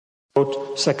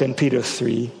2 Peter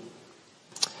 3.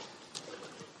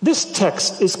 This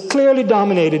text is clearly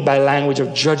dominated by language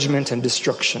of judgment and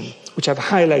destruction, which I've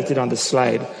highlighted on the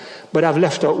slide, but I've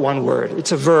left out one word.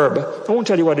 It's a verb. I won't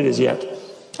tell you what it is yet.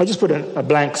 I just put a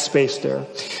blank space there.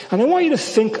 And I want you to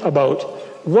think about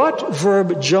what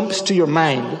verb jumps to your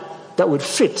mind that would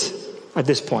fit at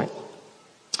this point.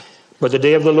 But the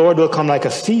day of the Lord will come like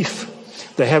a thief.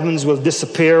 The heavens will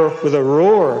disappear with a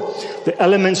roar. The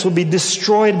elements will be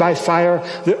destroyed by fire.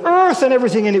 The earth and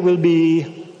everything in it will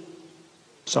be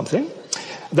something.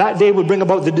 That day will bring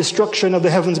about the destruction of the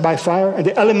heavens by fire, and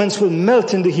the elements will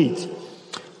melt in the heat.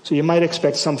 So you might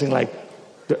expect something like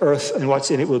the earth and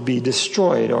what's in it will be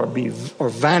destroyed or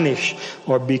vanish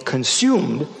or be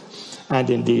consumed. And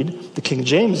indeed, the King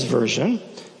James Version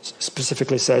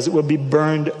specifically says it will be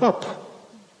burned up.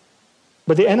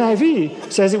 But the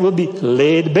NIV says it will be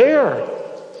laid bare.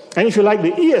 And if you like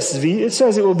the ESV, it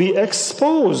says it will be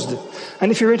exposed.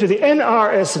 And if you're into the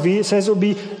NRSV, it says it will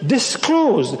be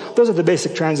disclosed. Those are the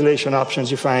basic translation options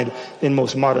you find in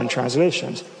most modern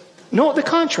translations. Note the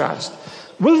contrast.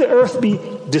 Will the earth be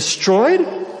destroyed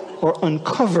or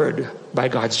uncovered by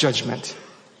God's judgment?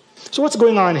 So what's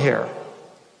going on here?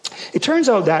 It turns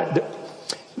out that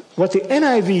what the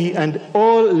NIV and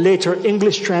all later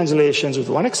English translations, with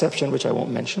one exception, which I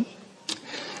won't mention,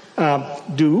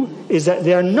 do is that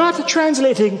they are not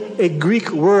translating a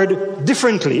Greek word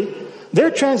differently.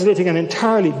 They're translating an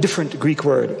entirely different Greek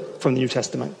word from the New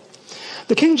Testament.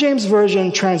 The King James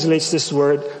Version translates this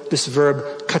verb,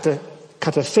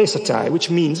 katathesatai, which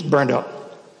means burned up.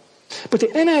 But the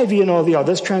NIV and all the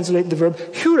others translate the verb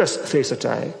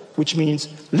hurasthesatai, which means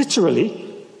literally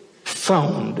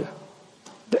found.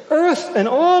 The earth and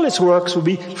all its works will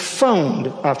be found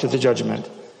after the judgment.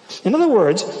 In other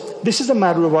words, this is a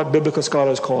matter of what biblical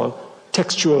scholars call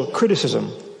textual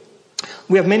criticism.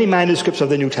 We have many manuscripts of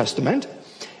the New Testament,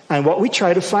 and what we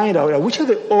try to find out are which are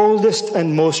the oldest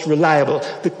and most reliable,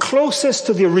 the closest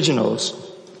to the originals.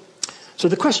 So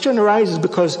the question arises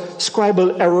because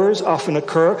scribal errors often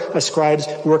occur as scribes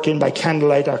working by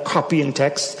candlelight or copying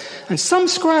texts, and some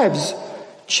scribes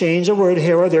change a word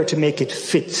here or there to make it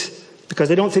fit, because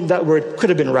they don't think that word could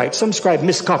have been right. Some scribe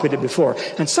miscopied it before.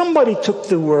 And somebody took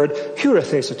the word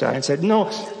hurathesatai and said, no,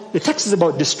 the text is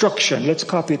about destruction. Let's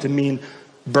copy it to mean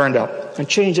burned up. And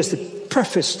change just the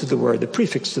preface to the word, the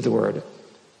prefix to the word.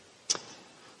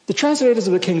 The translators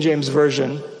of the King James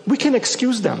Version, we can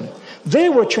excuse them. They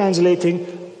were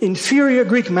translating inferior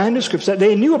Greek manuscripts that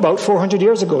they knew about 400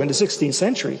 years ago in the 16th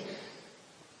century.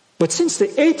 But since the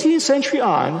 18th century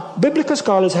on, biblical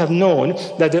scholars have known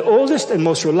that the oldest and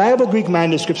most reliable Greek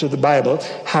manuscripts of the Bible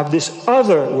have this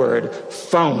other word,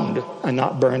 found, and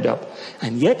not burned up.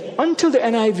 And yet, until the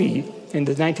NIV in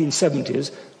the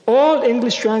 1970s, all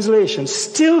English translations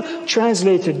still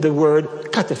translated the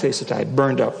word katathesatai,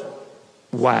 burned up.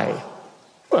 Why?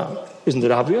 Well, isn't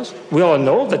it obvious? We all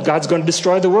know that God's going to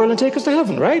destroy the world and take us to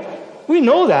heaven, right? We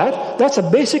know that. That's a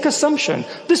basic assumption.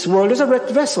 This world is a wrecked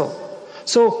vessel.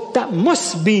 So that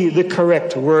must be the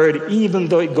correct word, even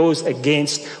though it goes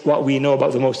against what we know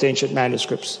about the most ancient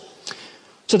manuscripts.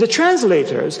 So the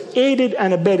translators, aided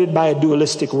and abetted by a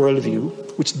dualistic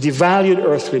worldview, which devalued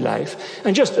earthly life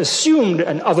and just assumed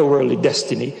an otherworldly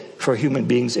destiny for human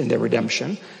beings in their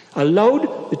redemption,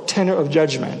 allowed the tenor of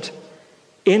judgment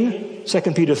in 2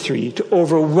 Peter 3 to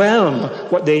overwhelm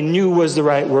what they knew was the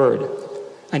right word.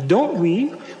 And don't we,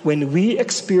 when we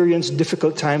experience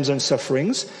difficult times and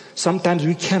sufferings, sometimes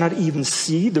we cannot even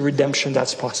see the redemption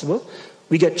that's possible.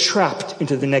 We get trapped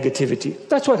into the negativity.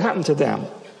 That's what happened to them.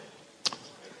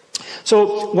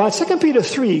 So while 2 Peter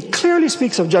 3 clearly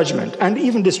speaks of judgment and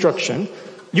even destruction,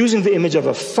 using the image of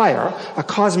a fire, a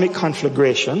cosmic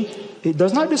conflagration, it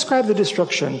does not describe the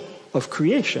destruction of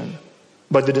creation,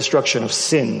 but the destruction of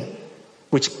sin,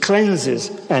 which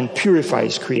cleanses and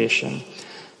purifies creation.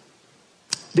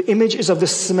 The image is of the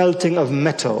smelting of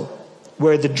metal,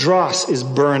 where the dross is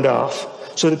burned off,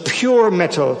 so the pure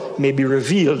metal may be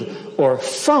revealed or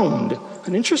found.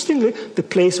 And interestingly, the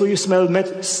place where you smelt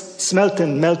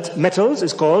and melt metals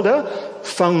is called a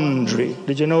foundry.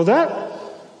 Did you know that?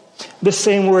 The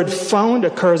same word found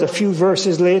occurs a few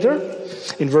verses later,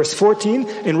 in verse 14,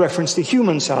 in reference to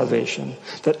human salvation.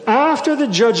 That after the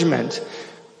judgment,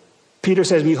 Peter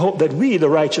says, we hope that we, the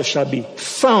righteous, shall be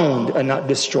found and not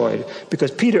destroyed.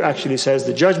 Because Peter actually says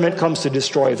the judgment comes to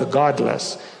destroy the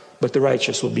godless, but the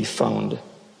righteous will be found.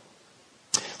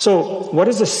 So, what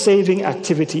is the saving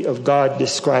activity of God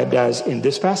described as in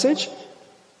this passage?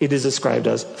 It is described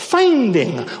as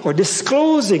finding or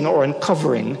disclosing or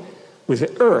uncovering, with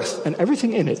the earth and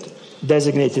everything in it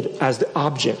designated as the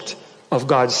object of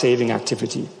God's saving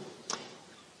activity.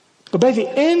 But But by the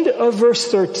end of verse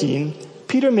 13,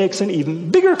 Peter makes an even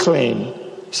bigger claim.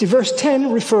 See, verse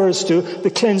 10 refers to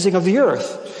the cleansing of the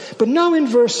earth. But now in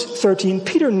verse 13,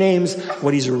 Peter names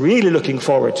what he's really looking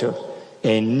forward to,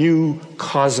 a new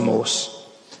cosmos.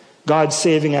 God's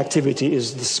saving activity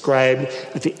is described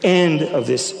at the end of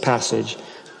this passage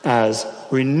as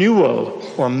renewal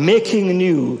or making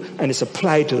new, and it's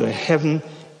applied to the heaven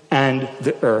and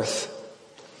the earth.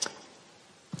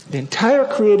 The entire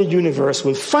created universe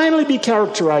will finally be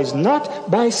characterized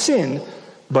not by sin,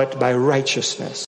 but by righteousness.